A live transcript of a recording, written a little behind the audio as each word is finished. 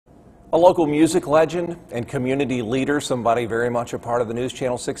A local music legend and community leader, somebody very much a part of the News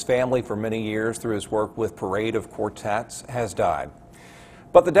Channel 6 family for many years through his work with Parade of Quartets, has died.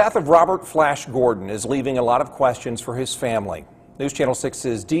 But the death of Robert Flash Gordon is leaving a lot of questions for his family. News Channel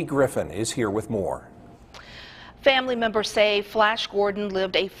 6's Dee Griffin is here with more. Family members say Flash Gordon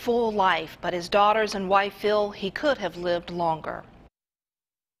lived a full life, but his daughters and wife feel he could have lived longer.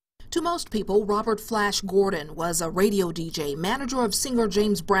 To most people, Robert Flash Gordon was a radio DJ, manager of singer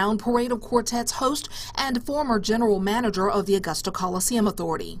James Brown, Parade of Quartets host, and former general manager of the Augusta Coliseum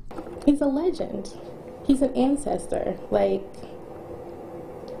Authority. He's a legend. He's an ancestor.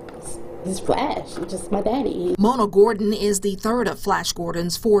 He's Flash, just my daddy. Mona Gordon is the third of Flash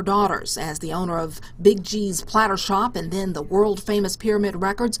Gordon's 4 daughters. As the owner of Big G's Platter Shop and then the world-famous Pyramid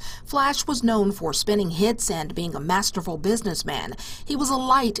Records, Flash was known for spinning hits and being a masterful businessman. He was a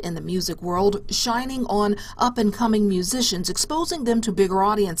light in the music world, shining on up-and-coming musicians, exposing them to bigger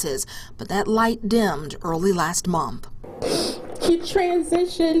audiences. But that light dimmed early last month. He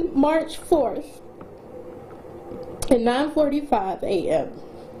transitioned March 4th at 9:45 a.m.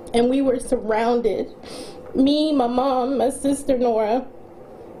 And we were surrounded. Me, my mom, my sister Nora.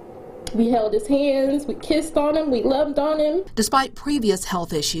 We held his hands, we kissed on him, we loved on him. Despite previous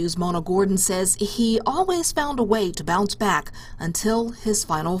health issues, Mona Gordon says he always found a way to bounce back until his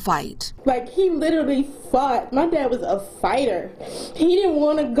final fight. He literally fought. My dad was a fighter. He didn't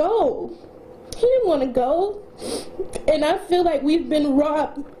want to go. He didn't want to go. And I feel like we've been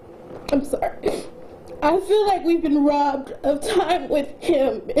robbed. I'm sorry. I feel like we've been robbed of time with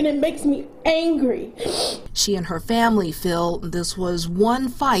him, and it makes me angry. She and her family feel this was one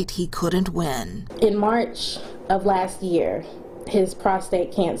fight he couldn't win. In March of last year, his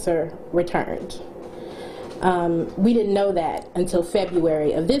prostate cancer returned. We didn't know that until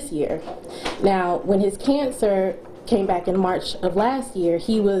February of this year. Now, when his cancer came back in March of last year,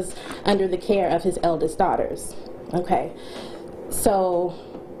 he was under the care of his eldest daughters. Okay, so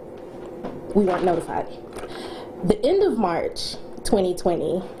we weren't notified. The end of March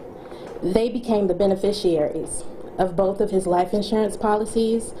 2020, they became the beneficiaries of both of his life insurance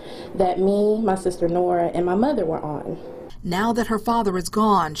policies that me, my sister Nora, and my mother were on. Now that her father is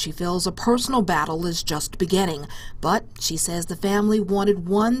gone, she feels a personal battle is just beginning. But she says the family wanted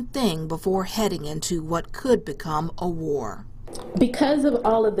one thing before heading into what could become a war. Because of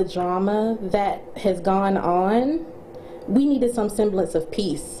all of the drama that has gone on, we needed some semblance of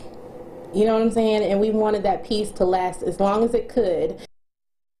peace. You know what I'm saying? And we wanted that peace to last as long as it could.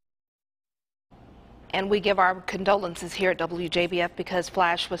 And we give our condolences here at WJBF because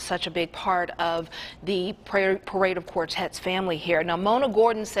Flash was such a big part of the Parade of Quartets family here. Now, Mona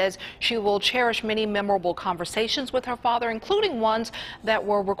Gordon says she will cherish many memorable conversations with her father, including ones that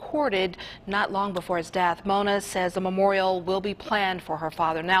were recorded not long before his death. Mona says a memorial will be planned for her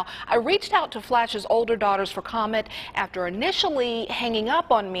father. Now, I reached out to Flash's older daughters for comment after initially hanging up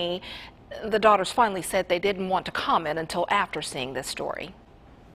on me. The daughters finally said they didn't want to comment until after seeing this story.